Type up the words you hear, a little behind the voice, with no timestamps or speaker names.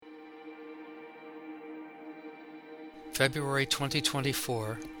February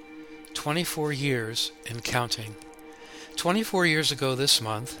 2024, 24 years and counting. 24 years ago this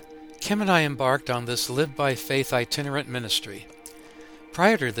month, Kim and I embarked on this Live by Faith itinerant ministry.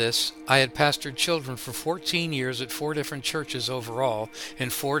 Prior to this, I had pastored children for 14 years at 4 different churches overall in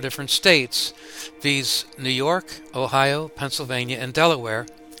 4 different states, viz. New York, Ohio, Pennsylvania, and Delaware.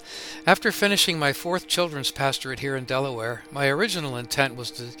 After finishing my 4th children's pastorate here in Delaware, my original intent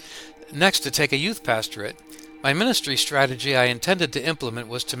was to take a youth pastorate. My ministry strategy I intended to implement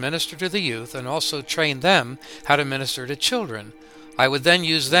was to minister to the youth and also train them how to minister to children. I would then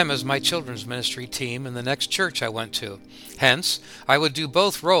use them as my children's ministry team in the next church I went to. Hence, I would do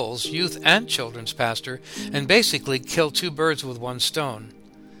both roles, youth and children's pastor, and basically kill 2 birds with 1 stone.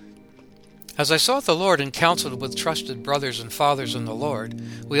 As I sought the Lord and counseled with trusted brothers and fathers in the Lord,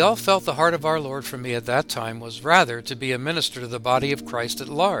 we all felt the heart of our Lord for me at that time was rather to be a minister to the body of Christ at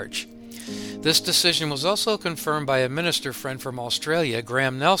large. This decision was also confirmed by a minister friend from Australia,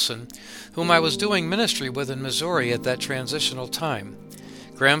 Graham Nelson, whom I was doing ministry with in Missouri at that transitional time.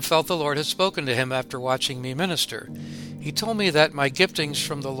 Graham felt the Lord had spoken to him after watching me minister. He told me that my giftings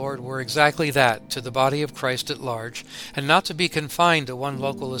from the Lord were exactly that, to the body of Christ at large, and not to be confined to one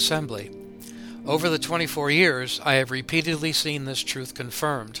local assembly. Over the 24 years, I have repeatedly seen this truth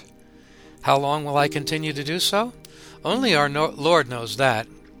confirmed. How long will I continue to do so? Only our Lord knows that.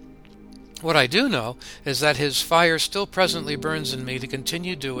 What I do know is that His fire still presently burns in me to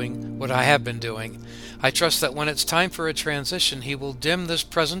continue doing what I have been doing. I trust that when it's time for a transition, He will dim this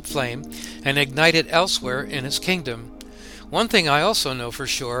present flame and ignite it elsewhere in His kingdom. One thing I also know for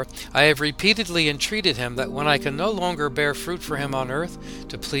sure, I have repeatedly entreated Him that when I can no longer bear fruit for Him on earth,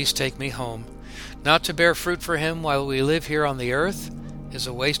 to please take me home. Not to bear fruit for Him while we live here on the earth is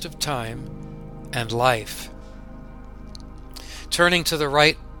a waste of time and life. Turning to the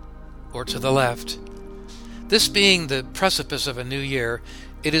right or to the left. This being the precipice of a new year,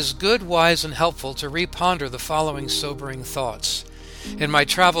 it is good, wise, and helpful to reponder the following sobering thoughts. In my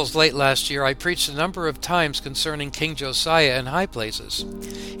travels late last year, I preached a number of times concerning King Josiah in high places.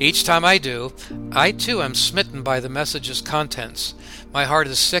 Each time I do, I too am smitten by the message's contents. My heart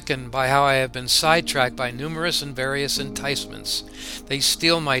is sickened by how I have been sidetracked by numerous and various enticements. They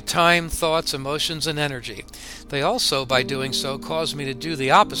steal my time, thoughts, emotions, and energy. They also, by doing so, cause me to do the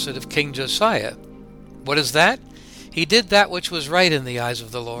opposite of King Josiah. What is that? He did that which was right in the eyes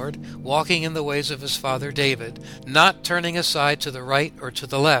of the Lord, walking in the ways of his father David, not turning aside to the right or to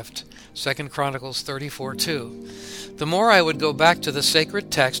the left. 2 Chronicles 34:2. The more I would go back to the sacred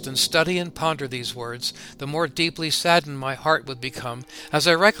text and study and ponder these words, the more deeply saddened my heart would become as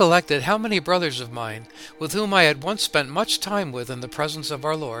I recollected how many brothers of mine, with whom I had once spent much time with in the presence of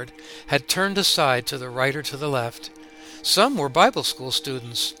our Lord, had turned aside to the right or to the left. Some were Bible school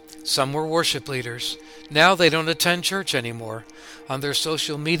students. Some were worship leaders. Now they don't attend church anymore. On their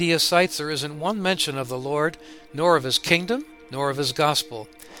social media sites there isn't one mention of the Lord, nor of His kingdom, nor of His gospel.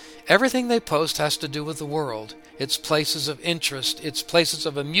 Everything they post has to do with the world, its places of interest, its places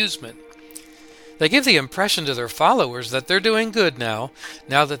of amusement. They give the impression to their followers that they're doing good now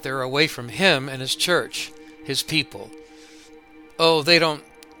that they're away from Him and His church, His people. Oh, they don't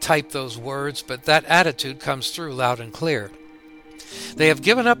type those words, but that attitude comes through loud and clear. They have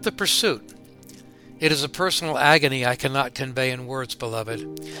given up the pursuit. It is a personal agony I cannot convey in words,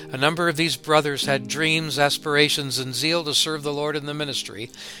 beloved. A number of these brothers had dreams, aspirations, and zeal to serve the Lord in the ministry,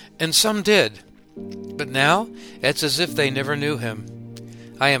 and some did. But now, it's as if they never knew Him.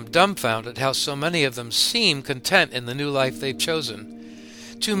 I am dumbfounded how so many of them seem content in the new life they've chosen.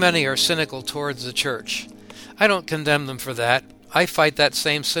 Too many are cynical towards the church. I don't condemn them for that. I fight that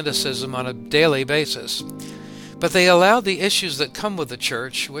same cynicism on a daily basis. But they allow the issues that come with the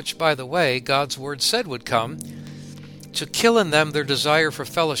church, which, by the way, God's Word said would come, to kill in them their desire for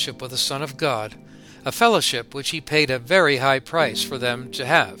fellowship with the Son of God, a fellowship which He paid a very high price for them to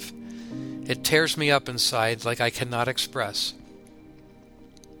have. It tears me up inside like I cannot express.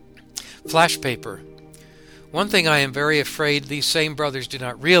 Flash paper. One thing I am very afraid these same brothers do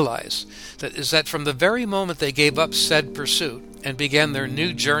not realize is that from the very moment they gave up said pursuit and began their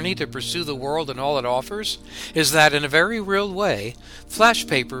new journey to pursue the world and all it offers, is that in a very real way, flash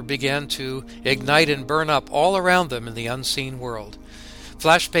paper began to ignite and burn up all around them in the unseen world.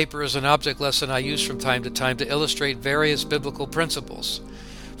 Flash paper is an object lesson I use from time to time to illustrate various biblical principles.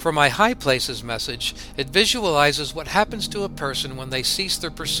 For my High Places message, it visualizes what happens to a person when they cease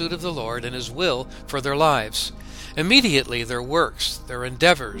their pursuit of the Lord and His will for their lives. Immediately their works, their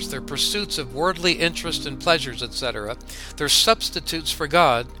endeavors, their pursuits of worldly interest and pleasures, etc., their substitutes for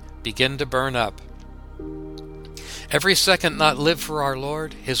God, begin to burn up. Every second not lived for our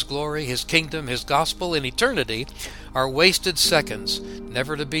Lord, His glory, His kingdom, His gospel, and eternity are wasted seconds,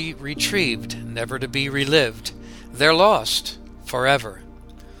 never to be retrieved, never to be relived. They're lost forever.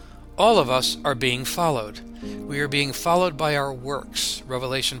 All of us are being followed. We are being followed by our works.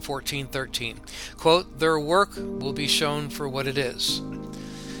 Revelation 14:13. Quote, "Their work will be shown for what it is,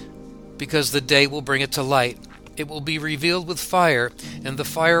 because the day will bring it to light. It will be revealed with fire, and the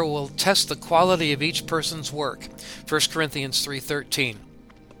fire will test the quality of each person's work." 1 Corinthians 3:13.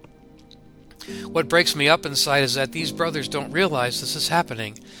 What breaks me up inside is that these brothers don't realize this is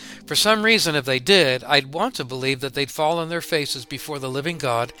happening. For some reason, if they did, I'd want to believe that they'd fall on their faces before the living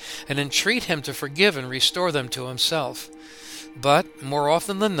God and entreat Him to forgive and restore them to Himself. But, more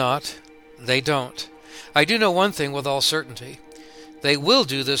often than not, they don't. I do know one thing with all certainty. They will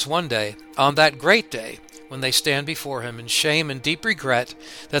do this one day, on that great day, when they stand before Him in shame and deep regret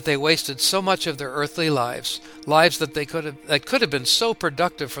that they wasted so much of their earthly lives, lives that could have been so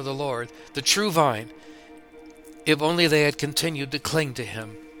productive for the Lord, the true vine, if only they had continued to cling to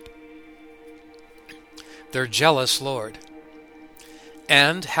Him. Their jealous Lord.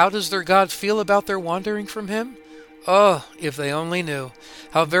 And how does their God feel about their wandering from Him? Oh, if they only knew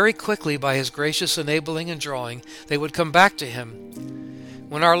how very quickly, by His gracious enabling and drawing, they would come back to Him.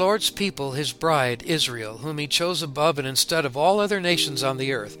 When our Lord's people, His bride, Israel, whom He chose above and instead of all other nations on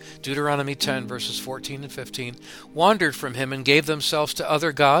the earth, Deuteronomy 10, verses 14 and 15, wandered from Him and gave themselves to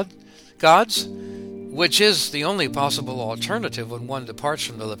other gods, which is the only possible alternative when one departs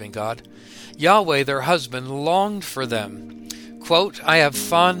from the living God, Yahweh, their husband, longed for them. Quote, "I have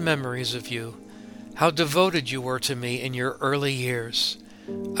fond memories of you, how devoted you were to me in your early years.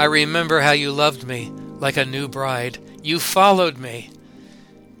 I remember how you loved me like a new bride. You followed me."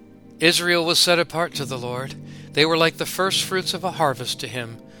 Israel was set apart to the Lord. They were like the first fruits of a harvest to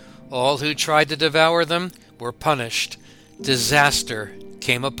Him. All who tried to devour them were punished. Disaster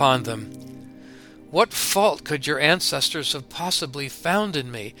came upon them. "What fault could your ancestors have possibly found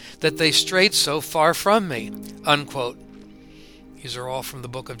in me, that they strayed so far from me?" Unquote. These are all from the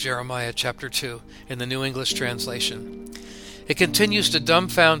book of Jeremiah, chapter 2, in the New English translation. It continues to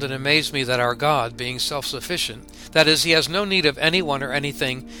dumbfound and amaze me that our God, being self-sufficient, that is, He has no need of anyone or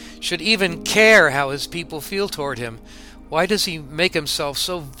anything, should even care how His people feel toward Him. Why does He make Himself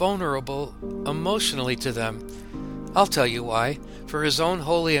so vulnerable emotionally to them? I'll tell you why. For His own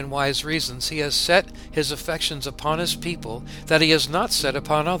holy and wise reasons, He has set His affections upon His people that He has not set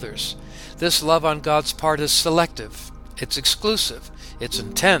upon others. This love on God's part is selective, it's exclusive, it's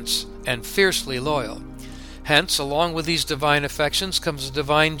intense, and fiercely loyal. Hence, along with these divine affections comes a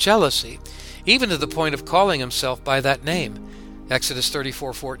divine jealousy, even to the point of calling Himself by that name. Exodus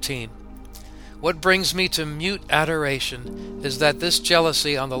 34:14. What brings me to mute adoration is that this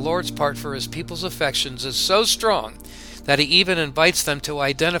jealousy on the Lord's part for His people's affections is so strong that He even invites them to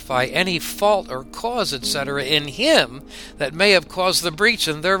identify any fault or cause, etc., in Him that may have caused the breach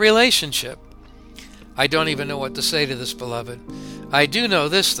in their relationship. I don't even know what to say to this, beloved. I do know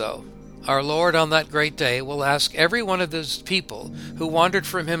this, though. Our Lord on that great day will ask every one of His people who wandered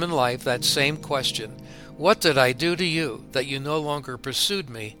from Him in life that same question. What did I do to you that you no longer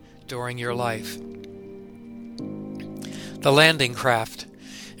pursued me during your life? The Landing Craft.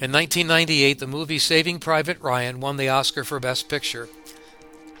 In 1998, the movie Saving Private Ryan won the Oscar for Best Picture.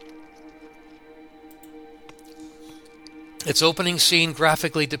 Its opening scene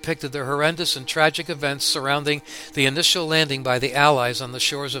graphically depicted the horrendous and tragic events surrounding the initial landing by the Allies on the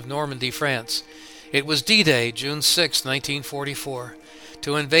shores of Normandy, France. It was D-Day, June 6, 1944.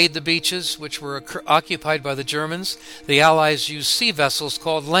 To invade the beaches, which were occupied by the Germans, the Allies used sea vessels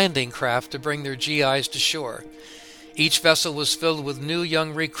called landing craft to bring their GIs to shore. Each vessel was filled with new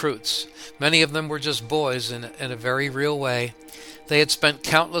young recruits. Many of them were just boys in a very real way. They had spent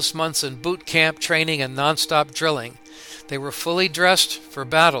countless months in boot camp training and non-stop drilling. They were fully dressed for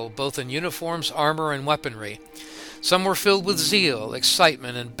battle, both in uniforms, armor, and weaponry. Some were filled with zeal,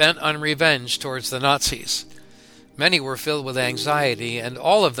 excitement, and bent on revenge towards the Nazis. Many were filled with anxiety, and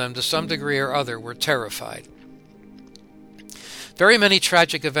all of them, to some degree or other, were terrified. Very many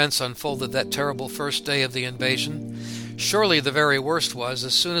tragic events unfolded that terrible first day of the invasion. Surely the very worst was,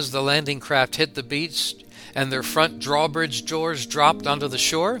 as soon as the landing craft hit the beach and their front drawbridge doors dropped onto the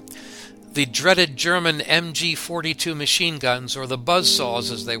shore, the dreaded German MG-42 machine guns, or the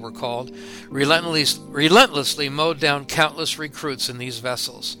buzzsaws as they were called, relentlessly mowed down countless recruits in these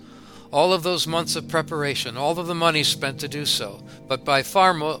vessels. All of those months of preparation, all of the money spent to do so, but by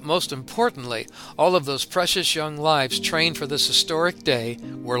far most importantly, all of those precious young lives trained for this historic day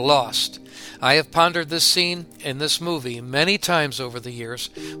were lost. I have pondered this scene in this movie many times over the years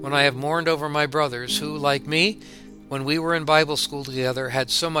when I have mourned over my brothers who, like me, when we were in Bible school together, had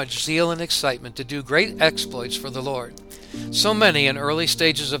so much zeal and excitement to do great exploits for the Lord. So many in early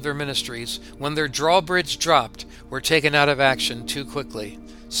stages of their ministries, when their drawbridge dropped, were taken out of action too quickly.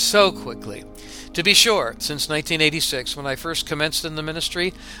 So quickly. To be sure, since 1986, when I first commenced in the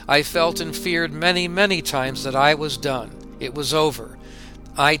ministry, I felt and feared many, many times that I was done. It was over.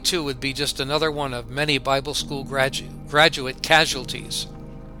 I too would be just another one of many Bible school graduate casualties.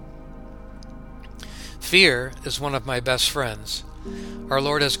 Fear is one of my best friends. Our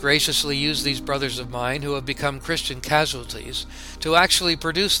Lord has graciously used these brothers of mine who have become Christian casualties to actually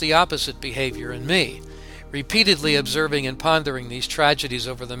produce the opposite behavior in me. Repeatedly observing and pondering these tragedies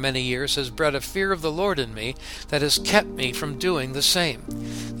over the many years has bred a fear of the Lord in me that has kept me from doing the same.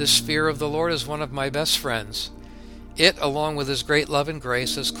 This fear of the Lord is one of my best friends. It, along with His great love and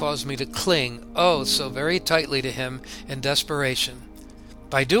grace, has caused me to cling, oh, so very tightly to Him in desperation.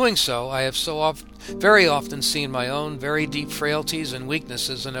 By doing so, I have very often seen my own very deep frailties and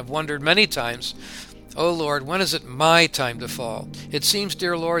weaknesses, and have wondered many times, "Oh Lord, when is it my time to fall? It seems,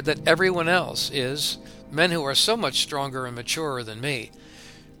 dear Lord, that everyone else is, men who are so much stronger and maturer than me."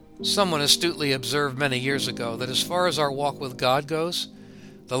 Someone astutely observed many years ago that as far as our walk with God goes,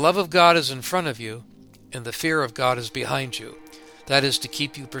 the love of God is in front of you, and the fear of God is behind you. That is to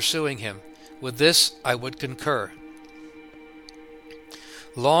keep you pursuing Him. With this, I would concur.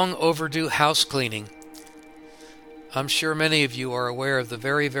 Long overdue house cleaning. I'm sure many of you are aware of the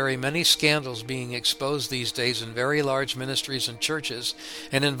very, very many scandals being exposed these days in very large ministries and churches,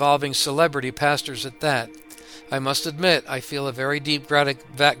 and involving celebrity pastors at that. I must admit, I feel a very deep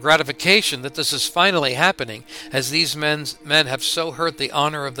gratification that this is finally happening, as these men have so hurt the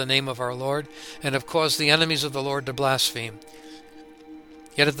honor of the name of our Lord, and have caused the enemies of the Lord to blaspheme.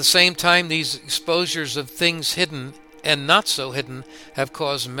 Yet at the same time, these exposures of things hidden and not so hidden have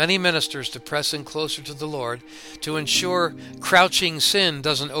caused many ministers to press in closer to the Lord to ensure crouching sin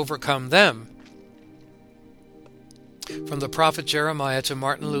doesn't overcome them. From the prophet Jeremiah to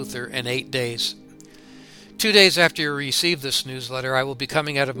Martin Luther in 8 days. 2 days after you receive this newsletter, I will be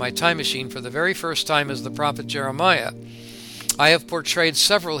coming out of my time machine for the very first time as the prophet Jeremiah. I have portrayed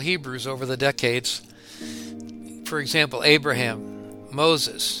several Hebrews over the decades. For example, Abraham,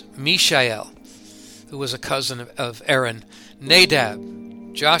 Moses, Mishael, who was a cousin of Aaron,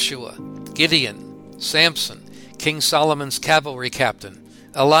 Nadab, Joshua, Gideon, Samson, King Solomon's cavalry captain,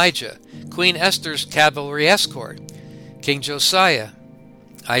 Elijah, Queen Esther's cavalry escort, King Josiah,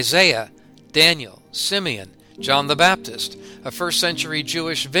 Isaiah, Daniel, Simeon, John the Baptist, a first-century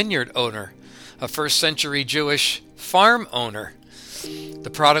Jewish vineyard owner, a first-century Jewish farm owner, the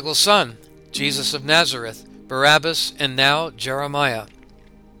prodigal son, Jesus of Nazareth, Barabbas, and now Jeremiah.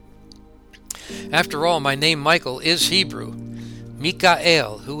 After all, my name Michael is Hebrew,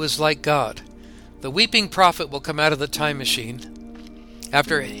 Mikael, who is like God. The weeping prophet will come out of the time machine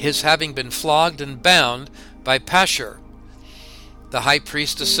after his having been flogged and bound by Pashur, the high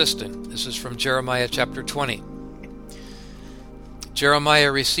priest assistant. This is from Jeremiah chapter 20.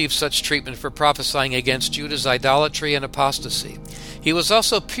 Jeremiah received such treatment for prophesying against Judah's idolatry and apostasy. He was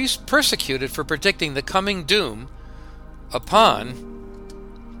also persecuted for predicting the coming doom upon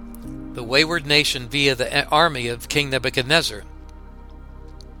the wayward nation via the army of King Nebuchadnezzar.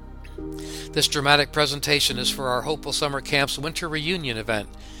 This dramatic presentation is for our Hopeful Summer Camp's winter reunion event.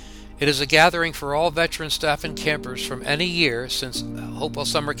 It is a gathering for all veteran staff and campers from any year since Hopewell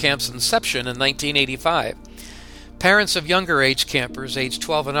Summer Camp's inception in 1985. Parents of younger age campers, age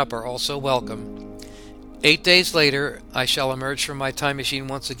 12 and up, are also welcome. 8 days later, I shall emerge from my time machine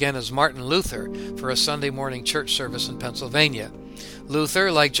once again as Martin Luther for a Sunday morning church service in Pennsylvania.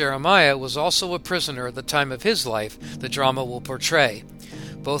 Luther, like Jeremiah, was also a prisoner at the time of his life the drama will portray.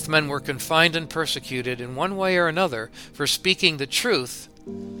 Both men were confined and persecuted in one way or another for speaking the truth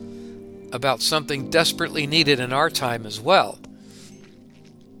about something desperately needed in our time as well.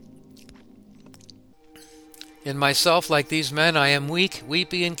 In myself, like these men, I am weak,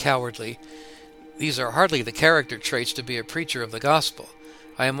 weepy, and cowardly. These are hardly the character traits to be a preacher of the gospel.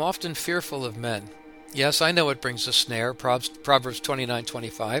 I am often fearful of men. Yes, I know it brings a snare, Proverbs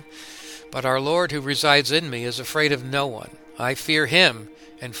 29:25, but our Lord who resides in me is afraid of no one. I fear Him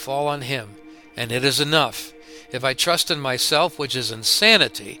and fall on Him, and it is enough. If I trust in myself, which is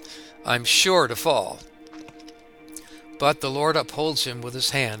insanity, I'm sure to fall. But the Lord upholds him with His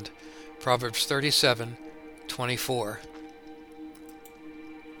hand. Proverbs 37:24.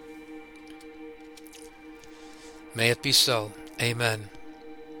 May it be so. Amen.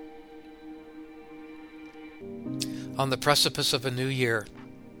 On the precipice of a new year.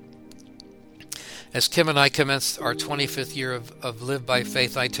 As Kim and I commenced our 25th year of Live by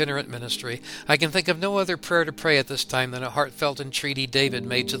Faith itinerant ministry, I can think of no other prayer to pray at this time than a heartfelt entreaty David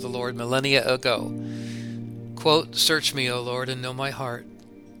made to the Lord millennia ago. Quote, "Search me, O Lord, and know my heart.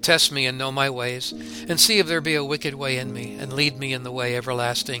 Test me and know my ways, and see if there be a wicked way in me, and lead me in the way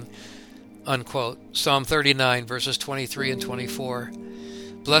everlasting." Unquote. Psalm 39, verses 23 and 24.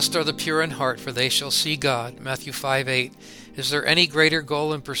 Blessed are the pure in heart, for they shall see God. Matthew 5:8. Is there any greater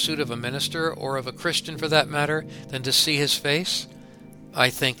goal in pursuit of a minister, or of a Christian for that matter, than to see his face? I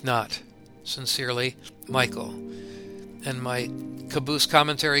think not. Sincerely, Michael. And my Caboose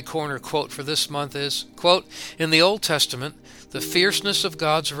Commentary Corner quote for this month is, quote, "In the Old Testament, the fierceness of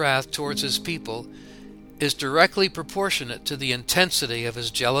God's wrath towards his people is directly proportionate to the intensity of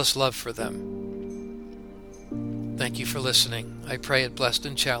his jealous love for them." Thank you for listening. I pray it blessed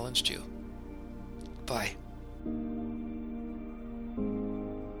and challenged you. Bye.